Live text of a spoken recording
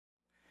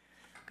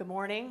Good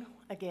morning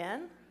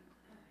again.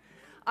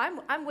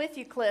 I'm with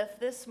you, Cliff.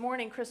 This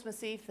morning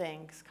Christmas Eve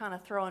thing's kind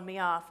of throwing me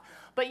off.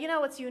 But you know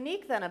what's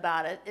unique then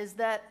about it is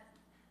that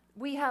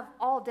we have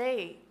all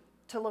day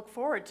to look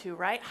forward to,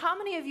 right? How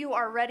many of you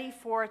are ready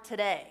for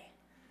today?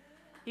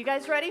 You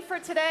guys ready for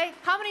today?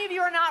 How many of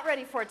you are not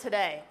ready for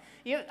today?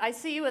 I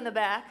see you in the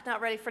back, not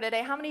ready for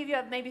today. How many of you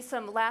have maybe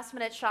some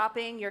last-minute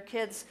shopping? Your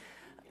kids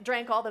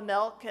drank all the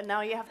milk, and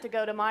now you have to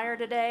go to Meijer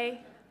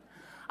today?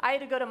 I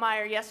had to go to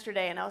Meijer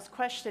yesterday, and I was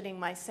questioning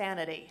my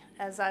sanity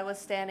as I was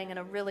standing in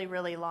a really,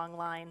 really long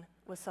line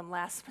with some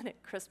last-minute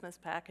Christmas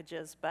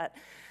packages. But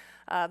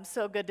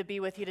so good to be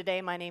with you today.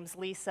 My name's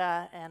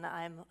Lisa, and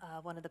I'm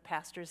one of the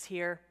pastors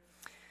here.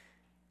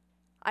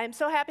 I am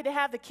so happy to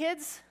have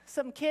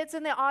some kids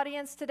in the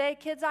audience today.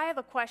 Kids, I have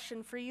a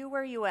question for you.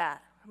 Where are you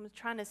at? I'm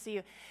trying to see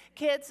you.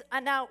 Kids,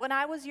 now, when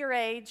I was your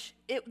age,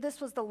 this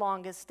was the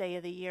longest day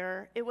of the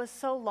year. It was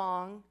so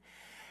long.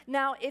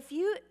 Now, if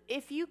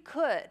you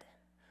could,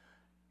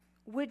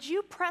 would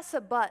you press a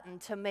button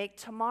to make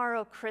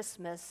tomorrow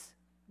Christmas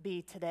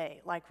be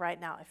today, like right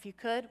now? If you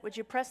could, would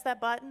you press that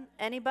button?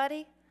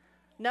 Anybody?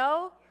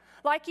 No?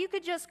 Like you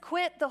could just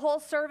quit the whole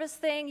service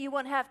thing. You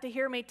wouldn't have to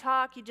hear me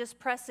talk. You just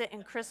press it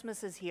and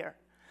Christmas is here.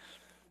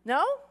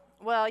 No?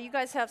 Well, you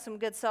guys have some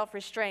good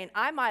self-restraint.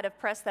 I might have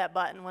pressed that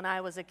button when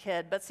I was a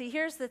kid. But see,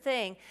 here's the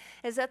thing,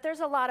 is that there's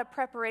a lot of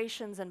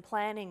preparations and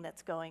planning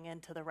that's going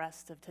into the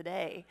rest of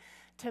today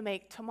to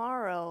make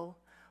tomorrow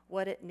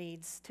what it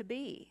needs to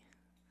be.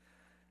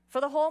 For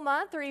the whole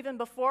month or even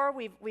before,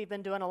 we've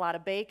been doing a lot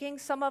of baking,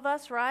 some of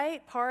us,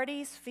 right?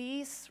 Parties,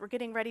 feasts. We're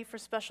getting ready for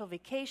special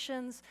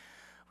vacations.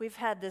 We've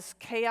had this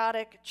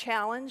chaotic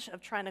challenge of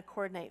trying to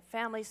coordinate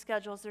family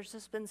schedules. There's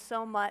just been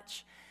so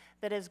much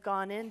that has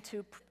gone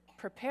into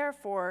prepare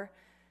for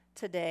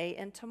today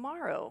and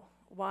tomorrow.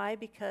 Why?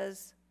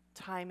 Because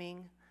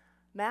timing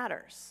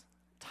matters.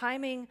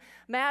 Timing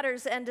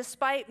matters, and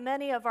despite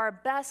many of our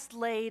best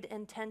laid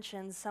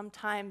intentions,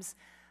 sometimes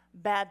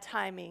bad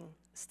timing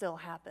still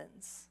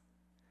happens.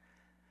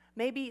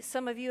 Maybe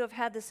some of you have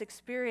had this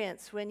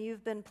experience when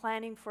you've been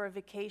planning for a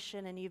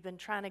vacation and you've been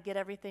trying to get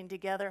everything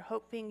together,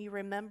 hoping you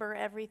remember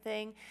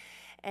everything,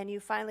 and you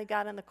finally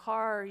got in the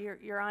car or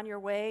you're on your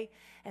way,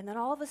 and then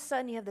all of a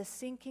sudden you have this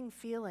sinking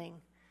feeling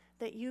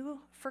that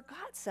you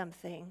forgot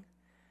something,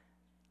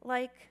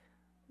 like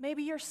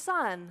maybe your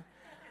son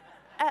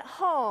at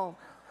home,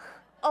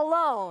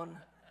 alone.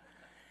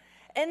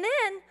 And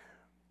then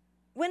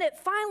when it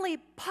finally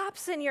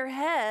pops in your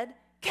head,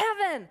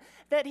 Kevin,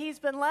 that he's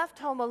been left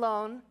home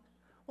alone,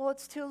 well,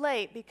 it's too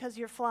late because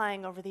you're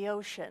flying over the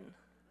ocean.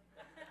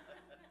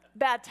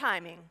 Bad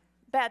timing,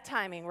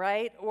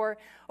 right? Or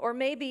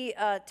maybe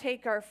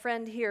take our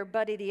friend here,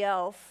 Buddy the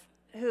Elf,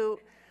 who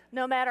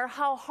no matter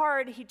how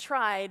hard he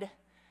tried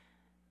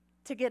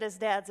to get his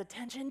dad's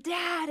attention,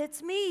 Dad,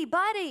 it's me,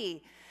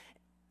 Buddy.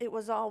 It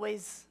was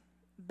always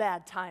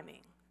bad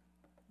timing.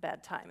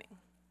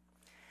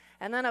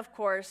 And then, of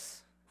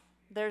course,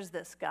 there's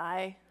this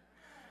guy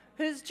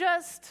who's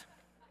just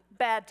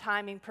bad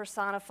timing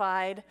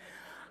personified.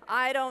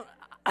 I don't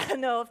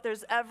know if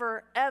there's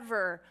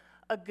ever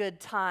a good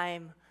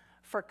time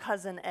for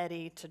Cousin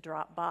Eddie to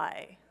drop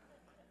by.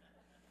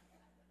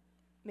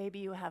 Maybe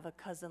you have a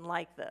cousin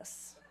like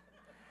this.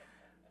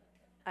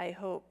 I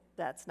hope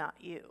that's not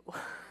you.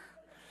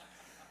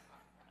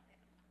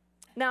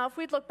 Now, if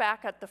we'd look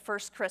back at the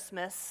first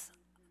Christmas,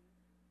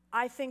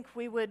 I think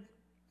we would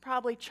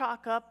probably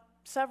chalk up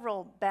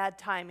several bad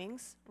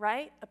timings,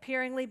 right?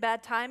 Appearingly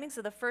bad timings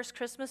of the first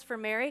Christmas for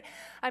Mary.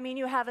 I mean,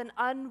 you have an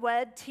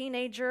unwed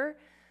teenager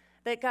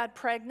that got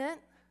pregnant.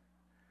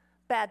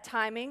 Bad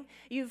timing.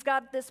 You've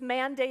got this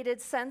mandated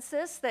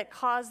census that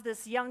caused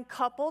this young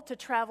couple to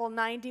travel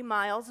 90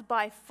 miles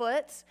by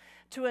foot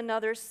to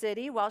another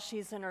city while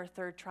she's in her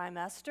third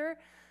trimester.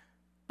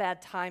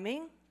 Bad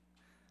timing.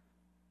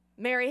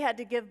 Mary had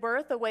to give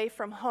birth away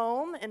from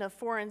home in a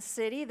foreign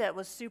city that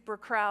was super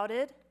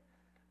crowded.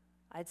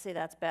 I'd say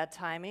that's bad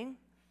timing.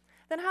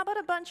 Then how about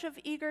a bunch of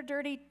eager,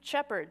 dirty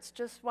shepherds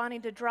just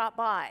wanting to drop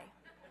by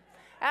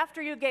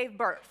after you gave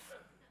birth?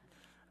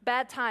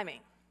 Bad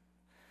timing.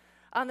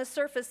 On the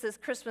surface, this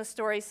Christmas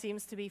story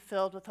seems to be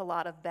filled with a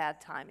lot of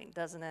bad timing,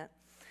 doesn't it?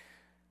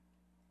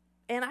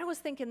 And I was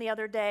thinking the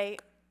other day,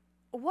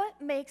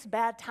 what makes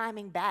bad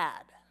timing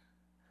bad?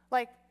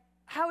 Like,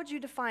 how would you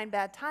define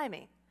bad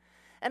timing?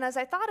 And as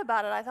I thought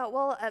about it, I thought,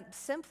 well,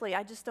 simply,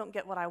 I just don't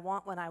get what I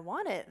want when I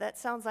want it. That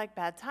sounds like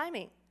bad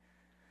timing.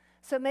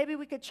 So maybe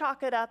we could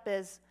chalk it up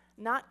as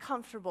not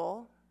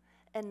comfortable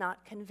and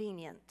not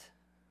convenient.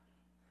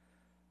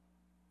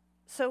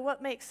 So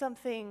what makes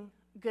something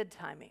good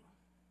timing?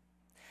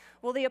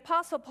 Well, the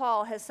Apostle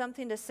Paul has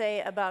something to say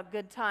about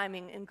good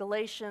timing in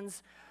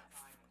Galatians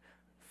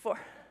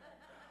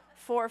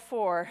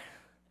 4:4,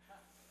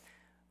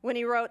 when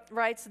he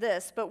writes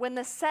this, "But when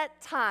the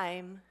set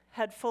time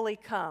had fully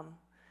come,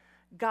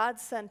 God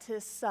sent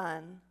his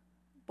Son,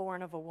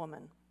 born of a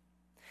woman."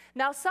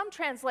 Now, some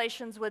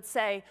translations would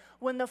say,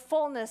 when the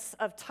fullness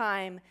of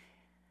time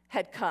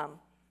had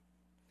come.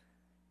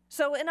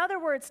 So in other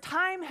words,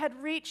 time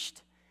had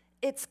reached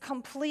its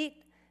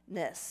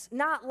completeness,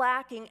 not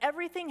lacking.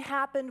 Everything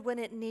happened when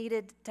it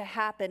needed to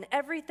happen.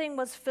 Everything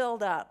was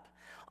filled up.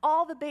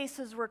 All the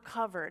bases were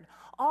covered.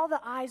 All the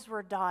I's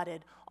were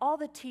dotted. All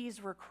the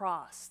T's were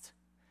crossed.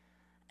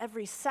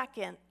 Every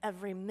second,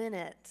 every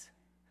minute,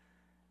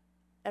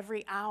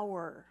 every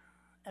hour,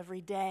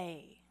 every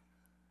day,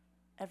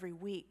 every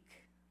week,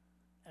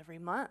 every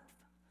month,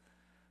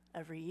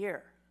 every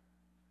year,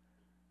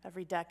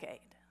 every decade,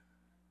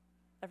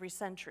 every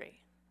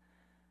century,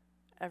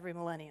 every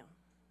millennium.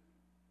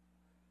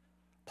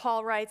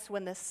 Paul writes,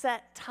 when the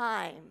set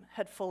time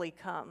had fully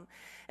come.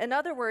 In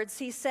other words,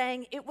 he's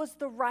saying it was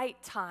the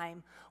right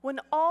time.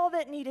 When all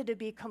that needed to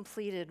be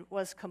completed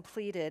was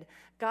completed,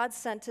 God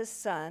sent his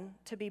son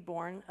to be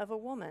born of a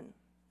woman.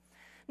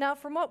 Now,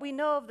 from what we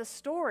know of the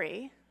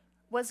story,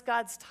 was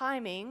God's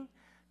timing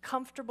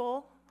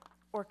comfortable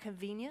or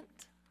convenient?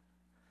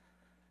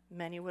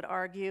 Many would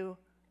argue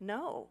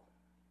no.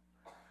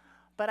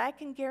 But I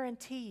can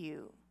guarantee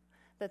you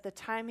that the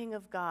timing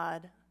of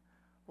God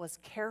was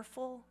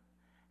careful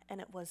and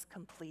it was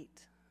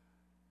complete.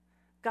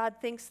 God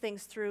thinks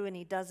things through and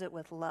he does it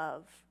with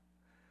love.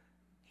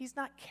 He's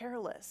not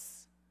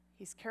careless.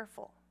 He's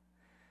careful.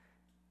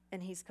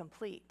 And he's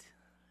complete.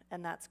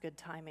 And that's good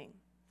timing.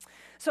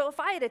 So if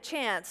I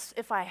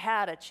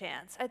had a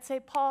chance, I'd say,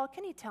 Paul,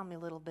 can you tell me a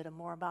little bit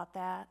more about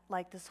that?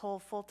 Like this whole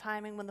full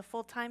timing, when the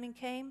full timing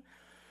came?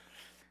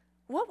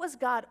 What was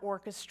God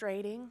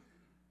orchestrating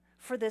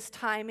for this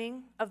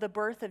timing of the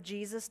birth of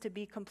Jesus to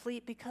be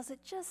complete? Because it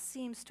just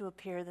seems to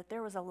appear that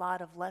there was a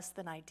lot of less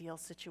than ideal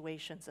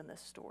situations in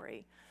this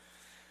story.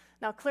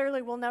 Now,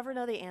 clearly, we'll never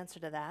know the answer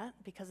to that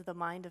because the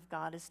mind of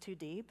God is too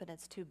deep and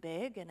it's too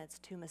big and it's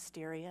too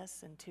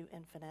mysterious and too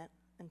infinite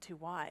and too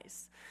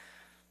wise.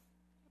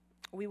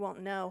 We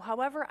won't know.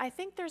 However, I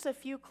think there's a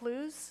few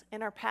clues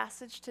in our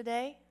passage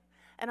today,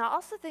 and I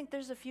also think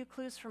there's a few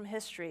clues from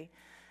history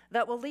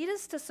that will lead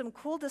us to some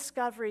cool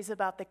discoveries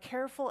about the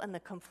careful and the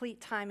complete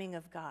timing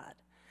of God.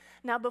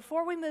 Now,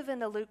 before we move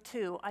into Luke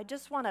 2, I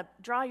just want to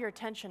draw your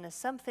attention to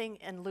something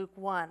in Luke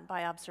 1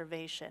 by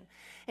observation.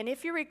 And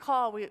if you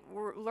recall,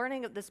 we're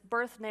learning of this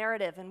birth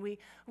narrative, and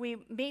we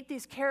meet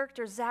these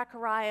characters,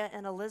 Zechariah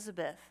and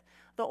Elizabeth,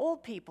 the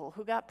old people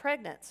who got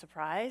pregnant,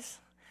 surprise.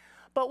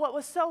 But what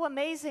was so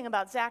amazing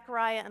about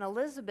Zechariah and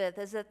Elizabeth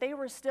is that they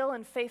were still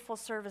in faithful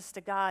service to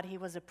God. He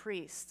was a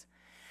priest.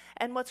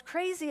 And what's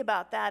crazy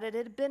about that, it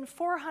had been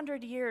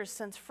 400 years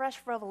since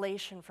fresh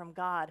revelation from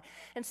God.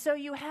 And so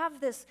you have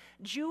this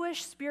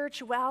Jewish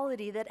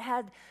spirituality that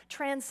had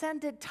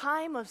transcended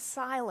time of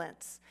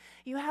silence.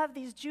 You have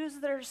these Jews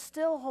that are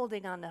still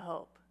holding on to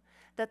hope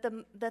that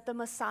the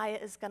Messiah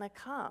is going to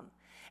come.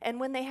 And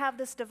when they have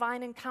this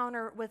divine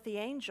encounter with the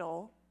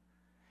angel,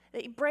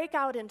 they break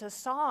out into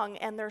song,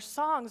 and their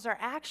songs are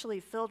actually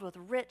filled with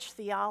rich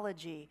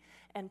theology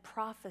and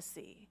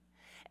prophecy.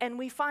 And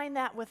we find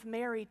that with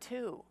Mary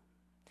too.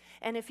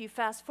 And if you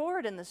fast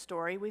forward in the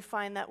story, we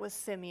find that with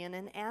Simeon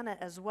and Anna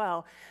as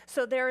well.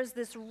 So there is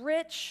this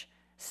rich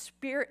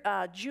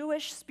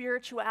Jewish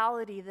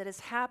spirituality that is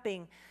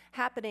happening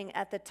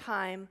at the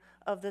time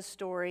of the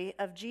story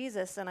of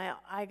Jesus. And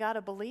I got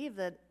to believe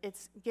that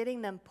it's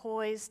getting them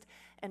poised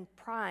and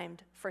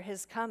primed for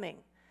his coming.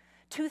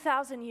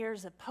 2,000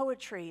 years of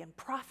poetry and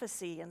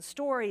prophecy and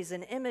stories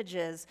and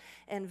images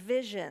and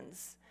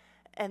visions,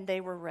 and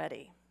they were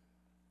ready.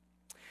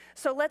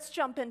 So let's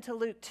jump into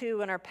Luke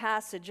 2 in our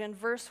passage. In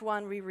verse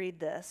 1, we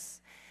read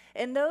this.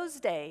 In those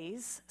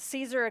days,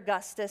 Caesar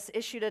Augustus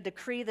issued a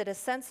decree that a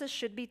census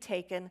should be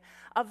taken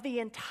of the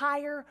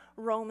entire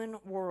Roman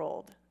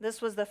world.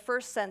 This was the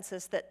first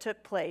census that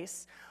took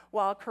place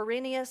while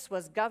Quirinius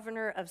was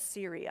governor of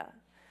Syria.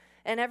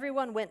 And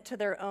everyone went to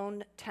their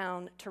own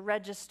town to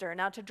register.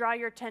 Now, to draw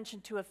your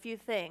attention to a few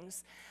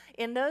things,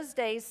 in those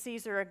days,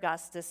 Caesar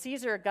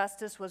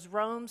Augustus was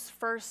Rome's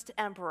first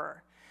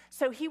emperor.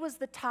 So he was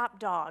the top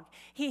dog.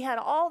 He had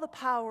all the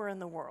power in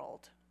the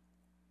world.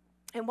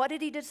 And what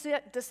did he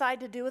decide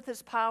to do with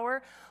his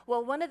power?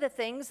 Well, one of the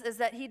things is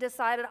that he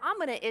decided, I'm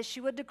going to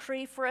issue a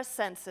decree for a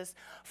census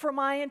for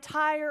my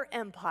entire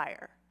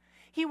empire.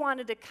 He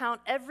wanted to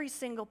count every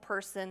single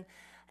person,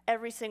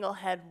 every single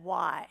head.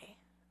 Why?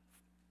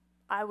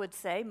 I would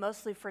say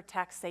mostly for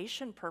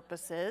taxation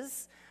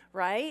purposes,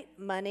 right?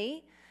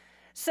 Money.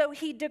 So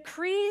he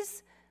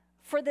decrees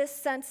for this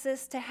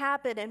census to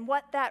happen, and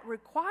what that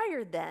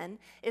required then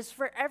is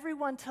for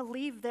everyone to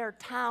leave their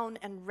town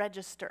and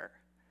register.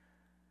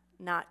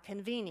 Not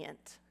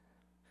convenient.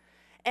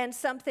 And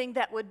something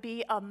that would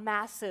be a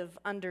massive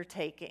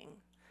undertaking.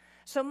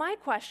 So my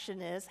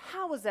question is,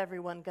 how is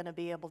everyone going to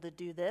be able to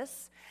do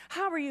this?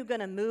 How are you going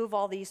to move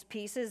all these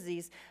pieces,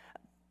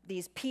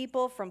 these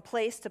people from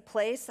place to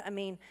place? I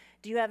mean,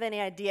 do you have any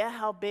idea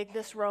how big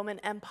this Roman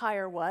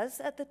Empire was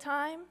at the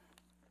time?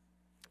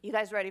 You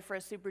guys ready for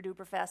a super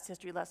duper fast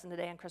history lesson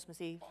today on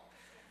Christmas Eve?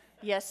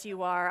 Yes,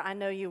 you are. I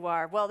know you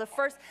are. Well,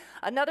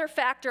 another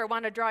factor I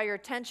want to draw your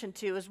attention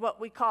to is what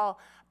we call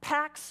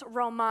Pax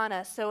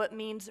Romana. So it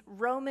means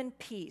Roman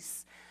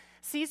peace.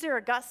 Caesar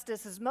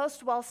Augustus is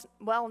most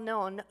well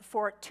known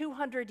for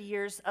 200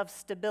 years of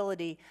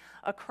stability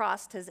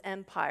across his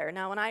empire.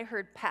 Now, when I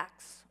heard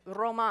Pax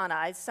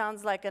Romana, it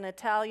sounds like an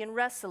Italian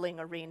wrestling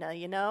arena,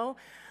 you know?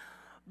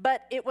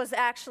 But it was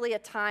actually a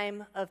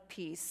time of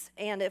peace.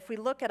 And if we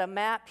look at a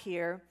map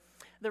here,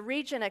 the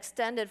region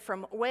extended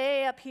from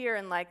way up here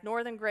in like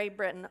northern Great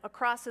Britain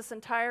across this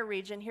entire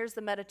region. Here's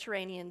the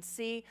Mediterranean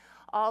Sea,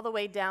 all the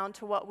way down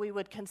to what we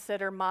would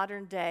consider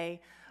modern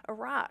day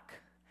Iraq.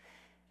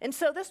 And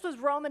so this was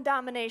Roman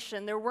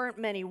domination. There weren't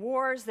many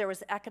wars. There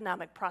was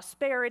economic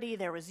prosperity.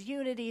 There was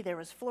unity. There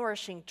was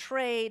flourishing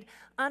trade,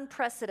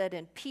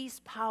 unprecedented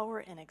peace, power,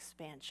 and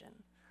expansion.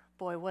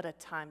 Boy, what a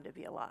time to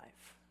be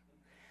alive.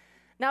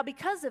 Now,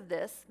 because of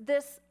this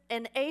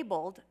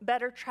enabled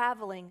better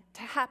traveling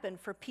to happen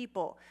for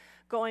people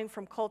going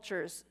from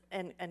cultures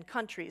and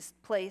countries,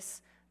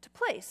 place to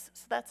place.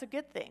 So that's a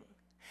good thing.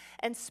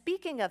 And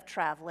speaking of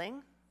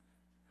traveling,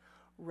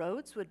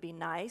 roads would be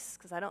nice,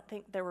 because I don't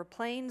think there were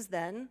planes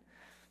then.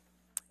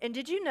 And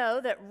did you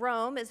know that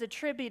Rome is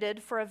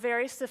attributed for a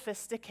very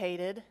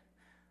sophisticated,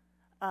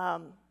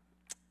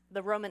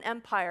 the Roman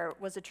Empire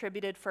was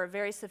attributed for a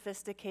very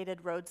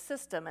sophisticated road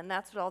system, and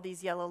that's what all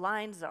these yellow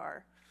lines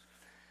are.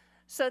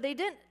 So they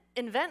didn't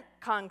invent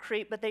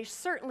concrete, but they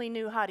certainly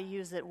knew how to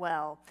use it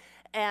well.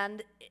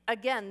 And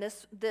again,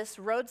 this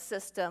road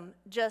system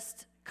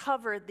just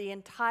covered the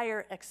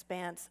entire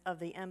expanse of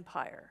the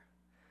empire.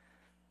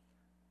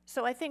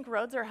 So I think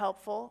roads are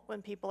helpful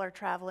when people are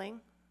traveling.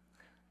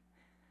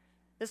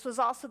 This was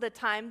also the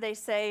time, they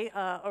say,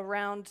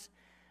 around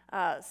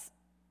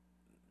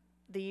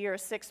the year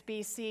 6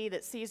 BC,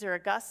 that Caesar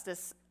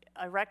Augustus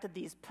erected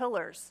these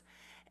pillars.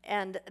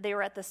 And they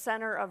were at the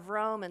center of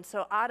Rome, and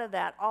so out of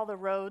that, all the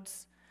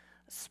roads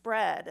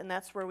spread, and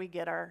that's where we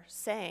get our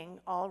saying,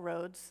 all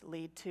roads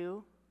lead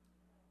to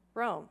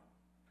Rome.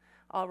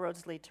 All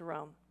roads lead to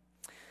Rome.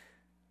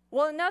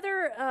 Well,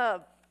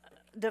 another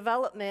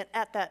development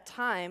at that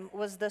time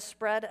was the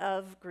spread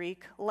of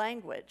Greek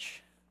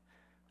language.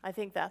 I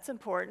think that's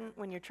important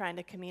when you're trying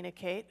to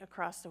communicate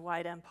across a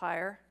wide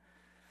empire.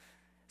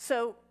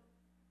 So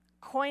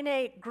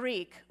Koine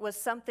Greek was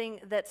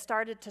something that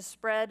started to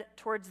spread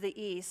towards the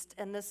east,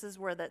 and this is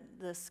where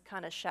this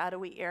kind of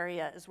shadowy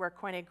area is where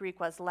Koine Greek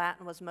was.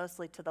 Latin was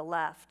mostly to the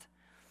left.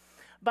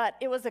 But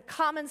it was a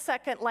common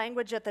second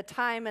language at the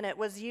time, and it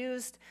was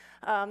used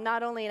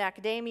not only in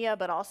academia,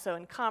 but also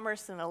in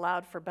commerce, and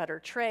allowed for better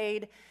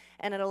trade,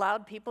 and it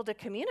allowed people to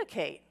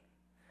communicate.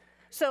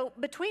 So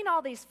between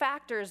all these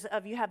factors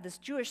of you have this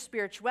Jewish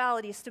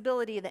spirituality,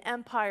 stability of the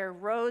empire,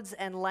 roads,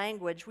 and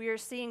language, we are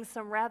seeing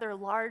some rather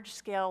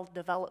large-scale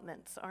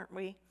developments, aren't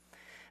we,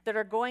 that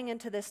are going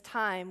into this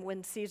time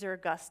when Caesar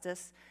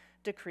Augustus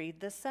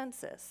decreed the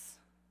census.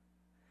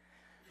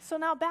 So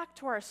now back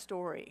to our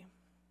story.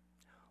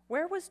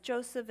 Where was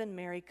Joseph and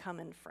Mary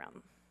coming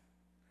from?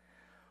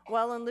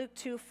 Well, in Luke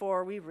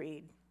 2:4, we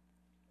read,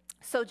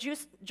 "So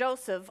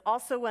Joseph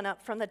also went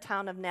up from the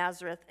town of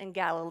Nazareth in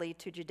Galilee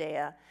to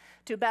Judea,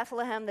 to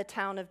Bethlehem, the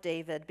town of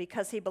David,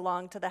 because he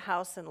belonged to the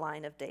house and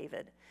line of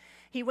David.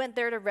 He went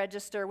there to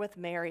register with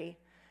Mary,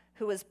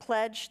 who was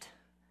pledged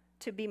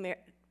to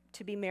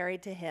be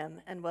married to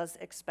him and was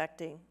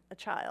expecting a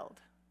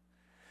child."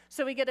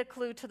 So we get a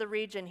clue to the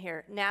region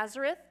here.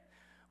 Nazareth,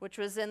 which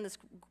was in this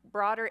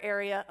broader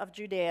area of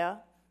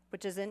Judea,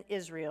 which is in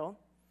Israel,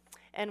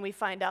 and we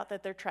find out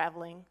that they're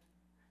traveling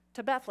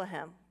to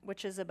Bethlehem,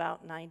 which is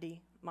about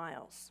 90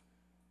 miles.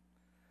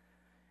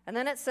 And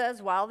then it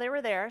says, while they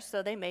were there,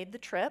 so they made the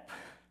trip,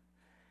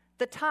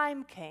 the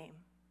time came.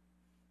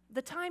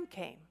 The time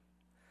came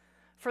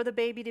for the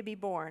baby to be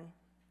born,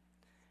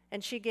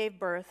 and she gave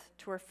birth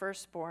to her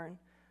firstborn,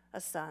 a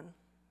son.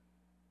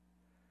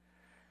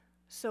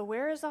 So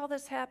where is all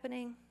this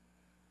happening?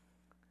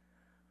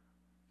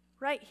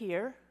 Right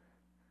here,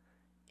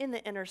 in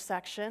the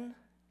intersection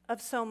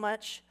of so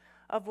much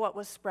of what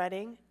was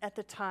spreading at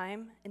the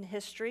time in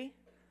history.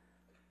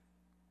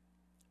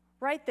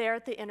 Right there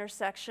at the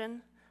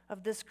intersection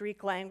of this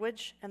Greek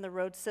language and the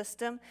road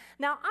system.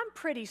 Now, I'm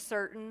pretty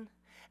certain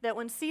that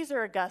when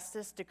Caesar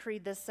Augustus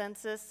decreed this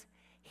census,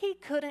 he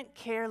couldn't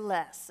care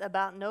less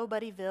about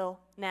Nobodyville,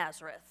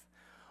 Nazareth,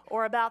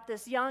 or about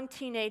this young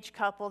teenage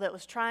couple that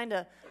was trying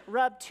to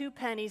rub two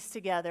pennies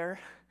together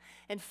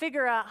and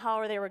figure out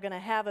how they were going to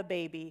have a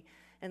baby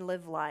and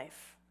live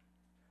life,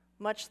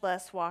 much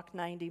less walk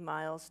 90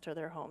 miles to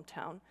their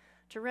hometown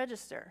to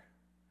register.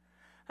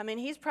 I mean,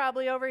 he's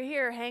probably over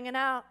here hanging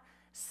out,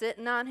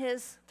 sitting on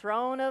his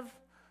throne of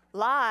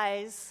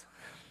lies,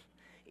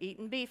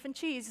 eating beef and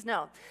cheese.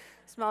 No.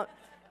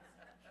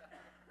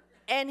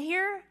 And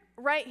here,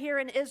 right here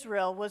in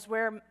Israel, was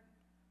where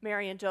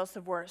Mary and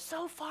Joseph were.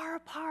 So far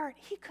apart,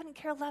 he couldn't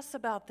care less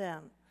about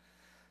them.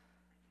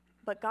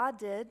 But God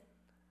did.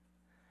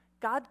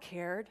 God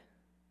cared.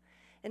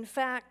 In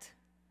fact,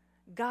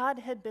 God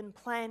had been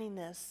planning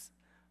this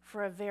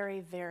for a very,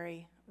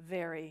 very,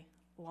 very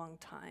long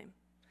time.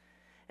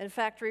 In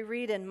fact, we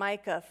read in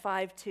Micah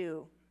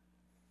 5:2,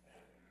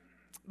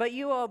 But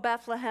you, O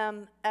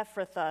Bethlehem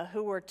Ephrathah,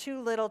 who were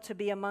too little to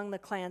be among the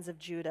clans of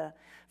Judah,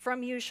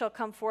 from you shall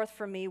come forth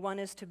for me one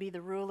is to be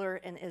the ruler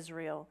in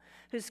Israel,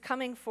 whose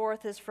coming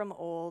forth is from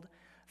old,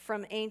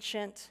 from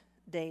ancient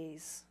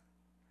days.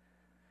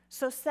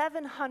 So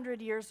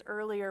 700 years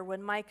earlier,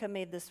 when Micah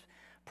made this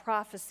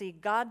prophecy,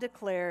 God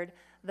declared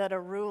that a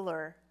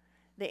ruler,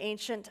 the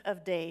Ancient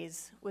of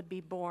Days, would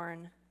be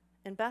born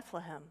in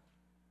Bethlehem.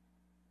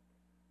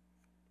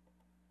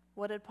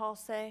 What did Paul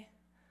say?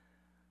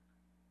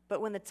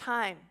 But when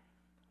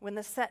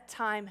the set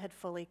time had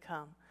fully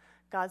come,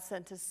 God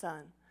sent his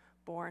son,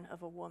 born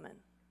of a woman.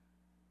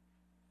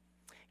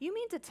 You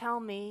mean to tell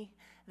me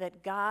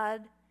that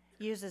God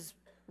uses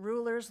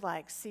rulers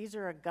like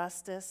Caesar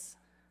Augustus,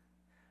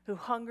 who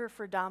hunger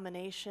for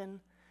domination,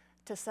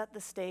 to set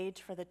the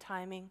stage for the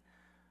timing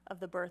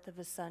of the birth of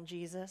his son,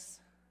 Jesus?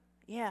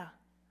 Yeah.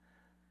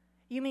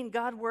 You mean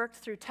God worked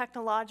through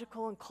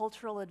technological and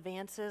cultural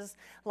advances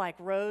like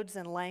roads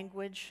and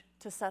language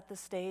to set the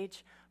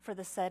stage for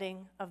the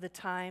setting of the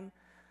time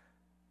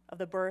of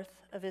the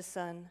birth of his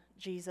son,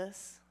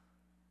 Jesus?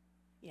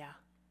 Yeah.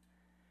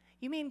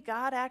 You mean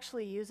God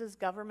actually uses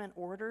government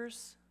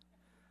orders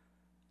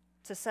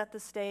to set the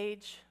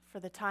stage for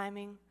the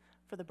timing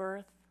for the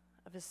birth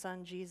of his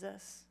son,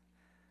 Jesus?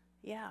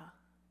 Yeah.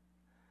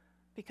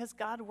 Because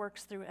God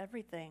works through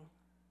everything,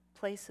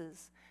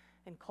 places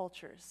and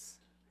cultures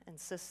and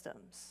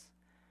systems,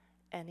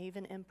 and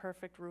even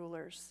imperfect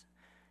rulers,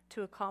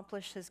 to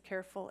accomplish his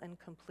careful and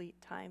complete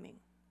timing.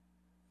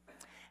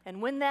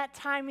 And when that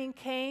timing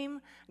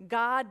came,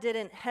 God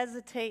didn't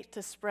hesitate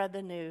to spread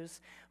the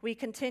news. We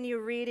continue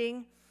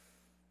reading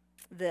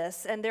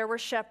this, and there were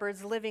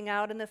shepherds living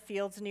out in the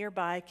fields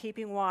nearby,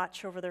 keeping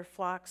watch over their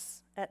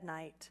flocks at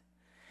night.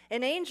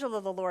 An angel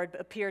of the Lord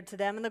appeared to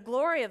them, and the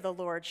glory of the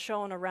Lord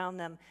shone around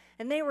them,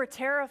 and they were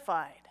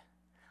terrified.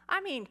 I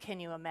mean, can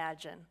you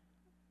imagine?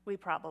 We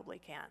probably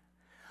can't.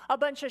 A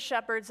bunch of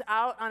shepherds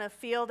out on a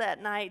field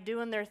at night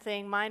doing their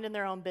thing, minding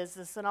their own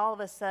business, and all of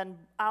a sudden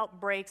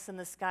out breaks in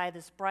the sky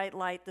this bright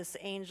light, this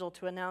angel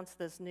to announce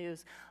this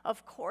news.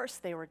 Of course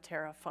they were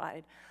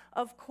terrified.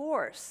 Of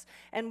course.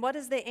 And what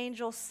does the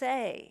angel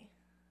say?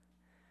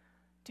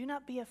 Do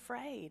not be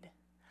afraid.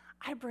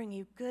 I bring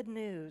you good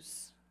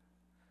news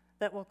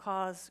that will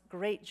cause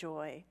great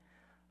joy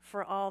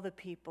for all the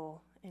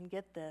people. And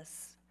get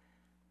this,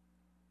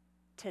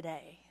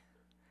 today.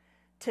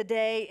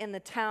 Today, in the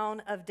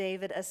town of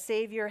David, a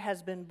Savior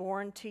has been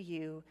born to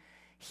you.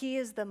 He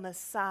is the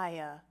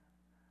Messiah,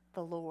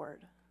 the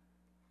Lord.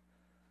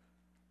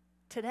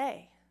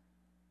 Today.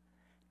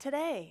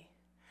 Today.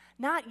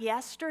 Not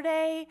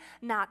yesterday,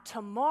 not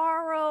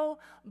tomorrow,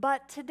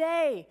 but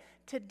today.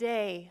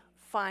 Today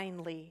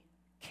finally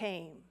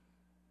came.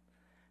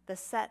 The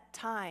set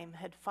time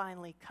had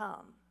finally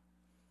come.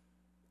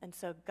 And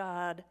so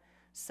God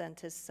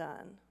sent his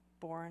son,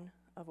 born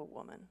of a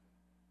woman.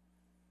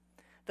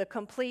 The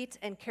complete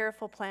and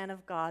careful plan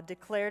of God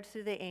declared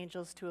through the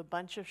angels to a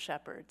bunch of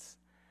shepherds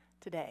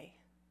today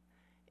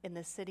in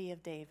the city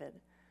of David,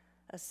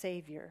 a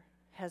Savior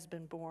has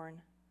been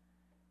born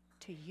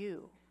to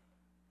you.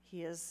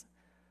 He is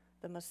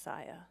the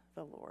Messiah,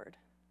 the Lord.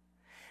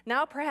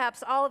 Now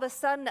perhaps all of a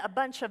sudden a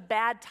bunch of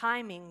bad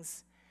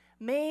timings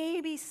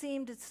maybe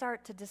seemed to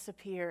start to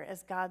disappear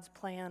as God's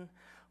plan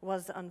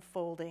was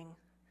unfolding.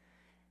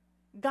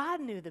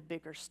 God knew the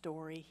bigger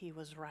story he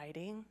was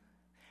writing.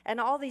 And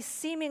all these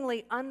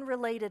seemingly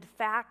unrelated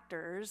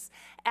factors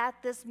at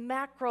this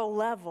macro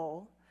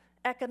level,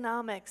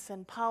 economics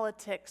and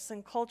politics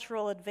and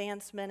cultural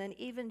advancement and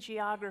even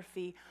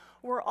geography,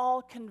 were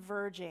all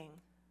converging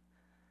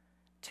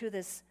to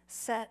this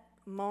set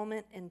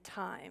moment in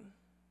time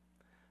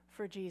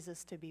for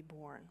Jesus to be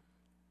born.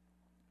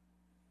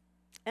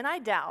 And I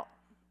doubt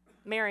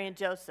Mary and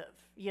Joseph,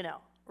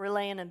 were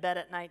laying in bed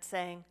at night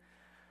saying,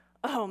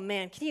 "Oh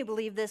man, can you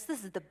believe this?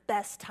 This is the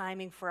best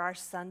timing for our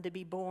son to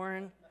be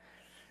born."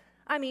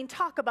 I mean,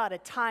 talk about a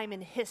time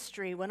in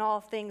history when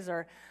all things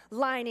are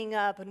lining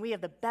up and we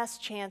have the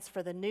best chance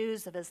for the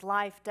news of his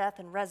life, death,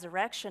 and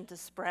resurrection to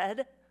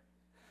spread.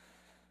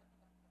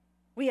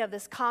 We have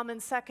this common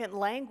second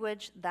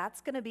language. That's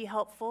going to be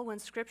helpful when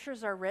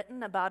scriptures are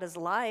written about his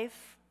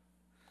life.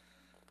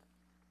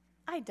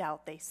 I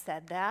doubt they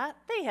said that.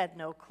 They had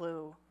no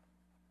clue.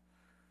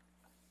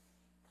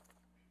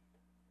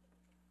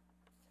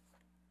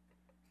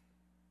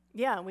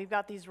 Yeah, and we've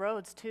got these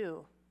roads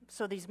too.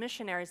 So these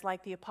missionaries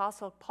like the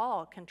Apostle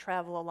Paul can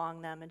travel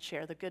along them and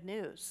share the good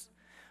news,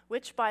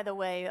 which, by the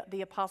way,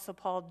 the Apostle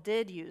Paul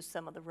did use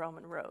some of the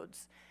Roman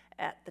roads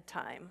at the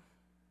time.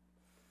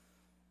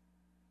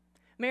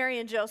 Mary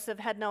and Joseph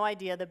had no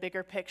idea the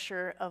bigger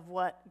picture of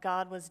what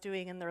God was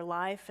doing in their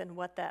life and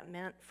what that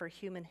meant for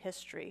human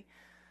history.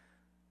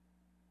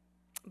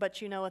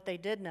 But you know what they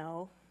did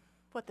know?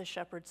 What the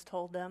shepherds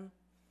told them.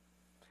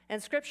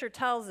 And Scripture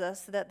tells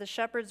us that the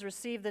shepherds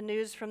received the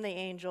news from the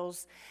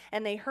angels,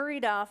 and they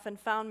hurried off and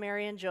found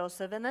Mary and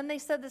Joseph, and then they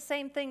said the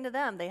same thing to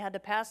them. They had to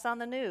pass on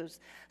the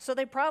news. So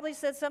they probably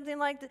said something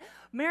like,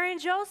 "Mary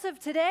and Joseph,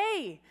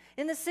 today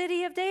in the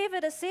city of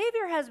David, a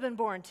Savior has been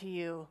born to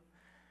you."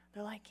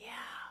 They're like,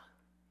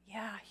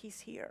 yeah, he's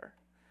here,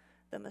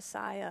 the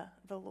Messiah,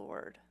 the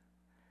Lord.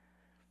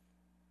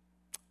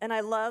 And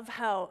I love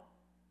how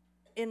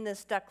in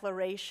this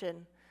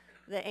declaration,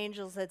 the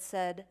angels had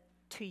said,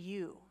 to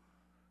you,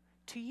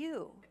 to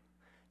you,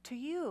 to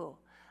you,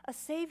 a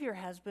Savior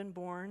has been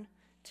born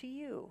to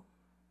you.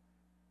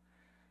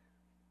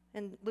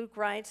 And Luke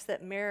writes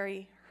that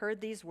Mary heard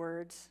these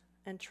words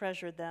and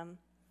treasured them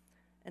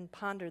and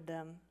pondered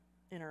them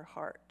in her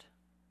heart.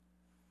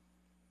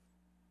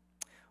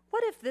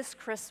 What if this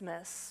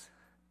Christmas,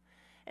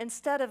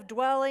 instead of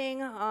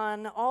dwelling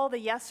on all the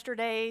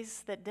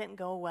yesterdays that didn't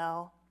go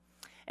well,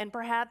 and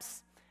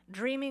perhaps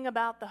dreaming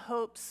about the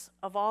hopes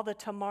of all the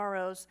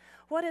tomorrows,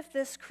 what if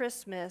this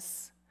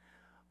Christmas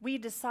we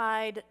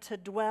decide to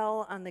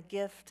dwell on the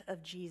gift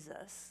of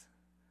Jesus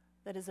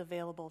that is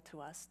available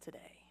to us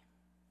today?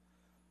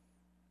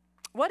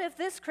 What if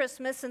this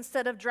Christmas,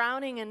 instead of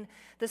drowning in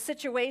the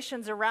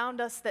situations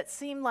around us that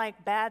seem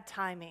like bad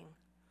timing,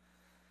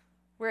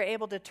 we're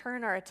able to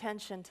turn our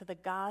attention to the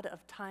God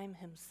of time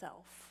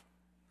himself,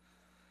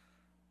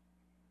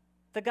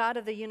 the God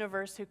of the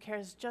universe who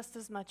cares just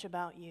as much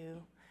about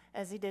you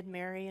as he did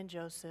Mary and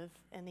Joseph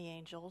and the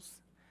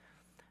angels,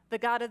 the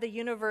God of the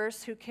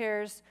universe who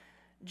cares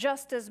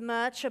just as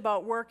much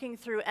about working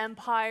through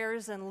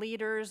empires and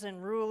leaders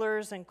and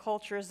rulers and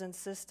cultures and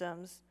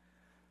systems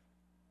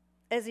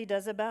as he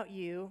does about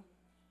you.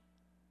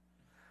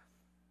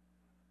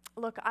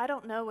 Look, I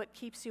don't know what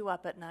keeps you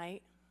up at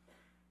night.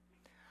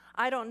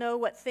 I don't know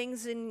what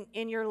things in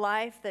your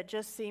life that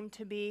just seem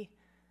to be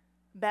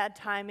bad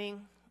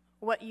timing,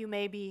 what you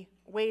may be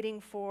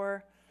waiting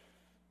for.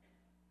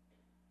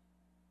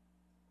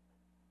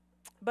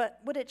 But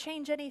would it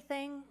change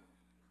anything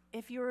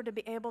if you were to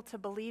be able to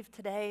believe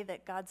today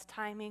that God's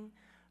timing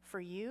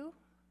for you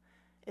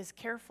is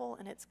careful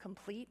and it's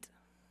complete?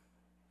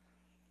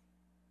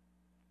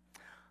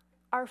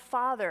 Our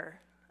Father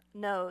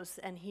knows,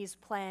 and he's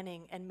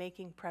planning and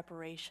making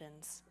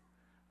preparations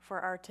for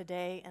our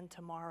today and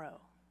tomorrow.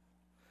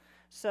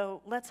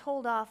 So let's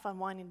hold off on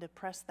wanting to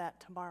press that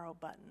tomorrow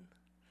button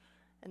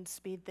and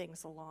speed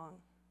things along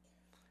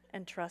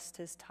and trust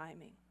his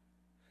timing.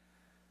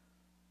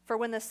 For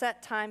when the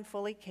set time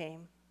fully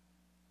came,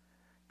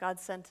 God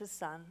sent his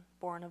Son,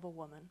 born of a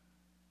woman,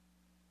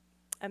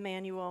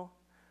 Emmanuel,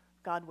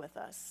 God with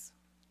us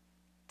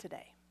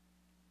today.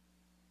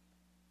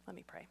 Let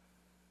me pray.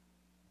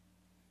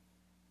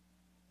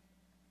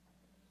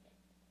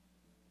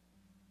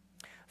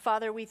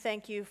 Father, we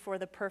thank you for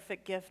the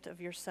perfect gift of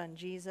your Son,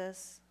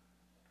 Jesus.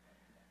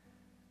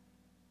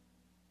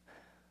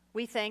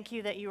 We thank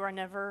you that you are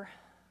never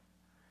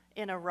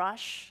in a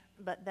rush,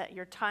 but that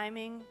your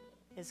timing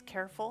is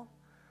careful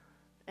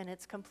and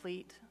it's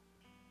complete.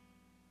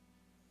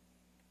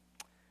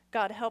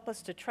 God, help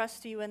us to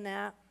trust you in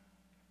that.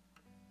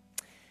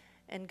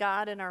 And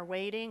God, in our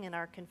waiting, in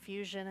our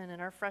confusion, and in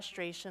our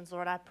frustrations,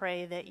 Lord, I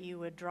pray that you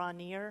would draw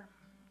near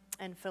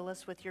and fill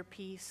us with your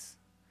peace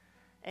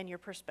and your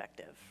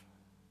perspective.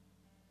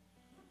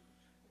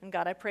 And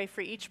God, I pray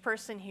for each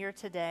person here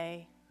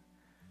today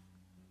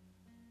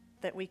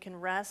that we can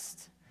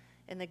rest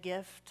in the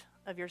gift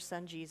of your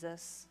Son,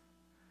 Jesus,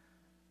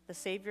 the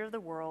Savior of the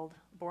world,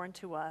 born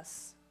to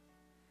us,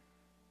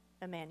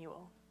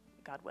 Emmanuel,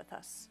 God with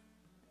us.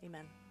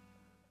 Amen.